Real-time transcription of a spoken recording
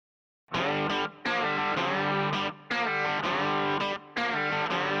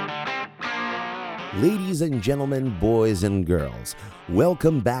Ladies and gentlemen, boys and girls,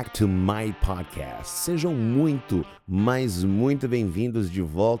 welcome back to my podcast. Sejam muito, mas muito bem-vindos de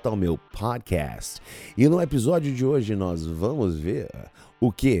volta ao meu podcast. E no episódio de hoje nós vamos ver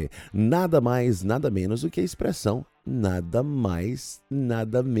o que? Nada mais, nada menos do que a expressão nada mais,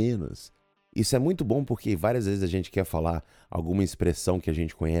 nada menos. Isso é muito bom porque várias vezes a gente quer falar alguma expressão que a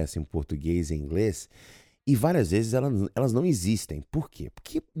gente conhece em português e em inglês e várias vezes elas não existem. Por quê?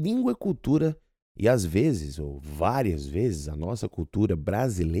 Porque língua é cultura. E às vezes, ou várias vezes, a nossa cultura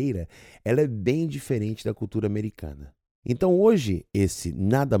brasileira, ela é bem diferente da cultura americana. Então hoje, esse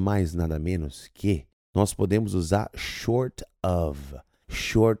nada mais, nada menos que, nós podemos usar short of.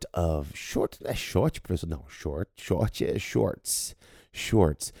 Short of. Short é short, professor? Não, short é shorts.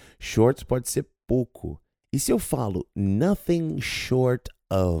 Shorts. Shorts pode ser pouco. E se eu falo nothing short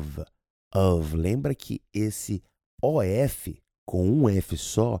of, lembra que esse OF com um F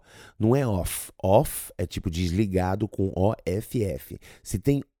só, não é off. Off é tipo desligado com OFF. Se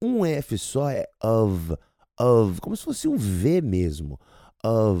tem um F só, é of, como se fosse um V mesmo.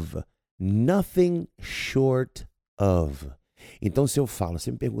 Of, nothing short of. Então, se eu falo, você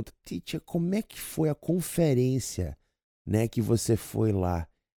me pergunta, teacher, como é que foi a conferência, né, que você foi lá?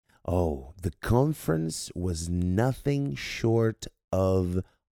 Oh, the conference was nothing short of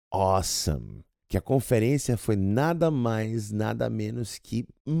awesome. Que a conferência foi nada mais, nada menos que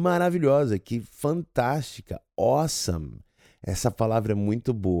maravilhosa, que fantástica, awesome. Essa palavra é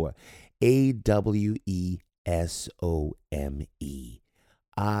muito boa. A-W-E-S-O-M-E.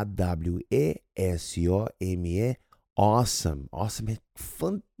 A-W-E-S-O-M-E, awesome. Awesome é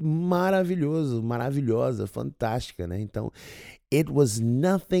maravilhoso, maravilhosa, fantástica, né? Então, it was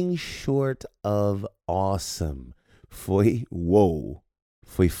nothing short of awesome. Foi wow,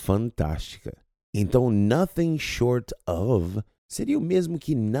 foi fantástica. Então, nothing short of seria o mesmo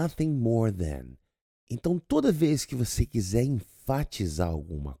que nothing more than. Então, toda vez que você quiser enfatizar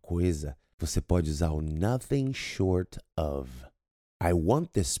alguma coisa, você pode usar o nothing short of. I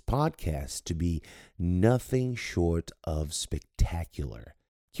want this podcast to be nothing short of spectacular.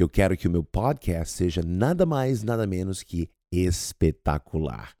 Que eu quero que o meu podcast seja nada mais, nada menos que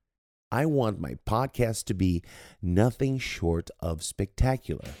espetacular. I want my podcast to be nothing short of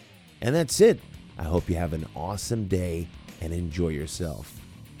spectacular. And that's it. I hope you have an awesome day and enjoy yourself.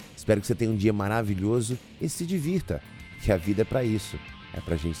 Espero que você tenha um dia maravilhoso e se divirta, que a vida é para isso, é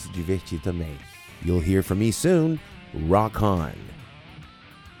pra gente se divertir também. You'll hear from me soon. Rock on!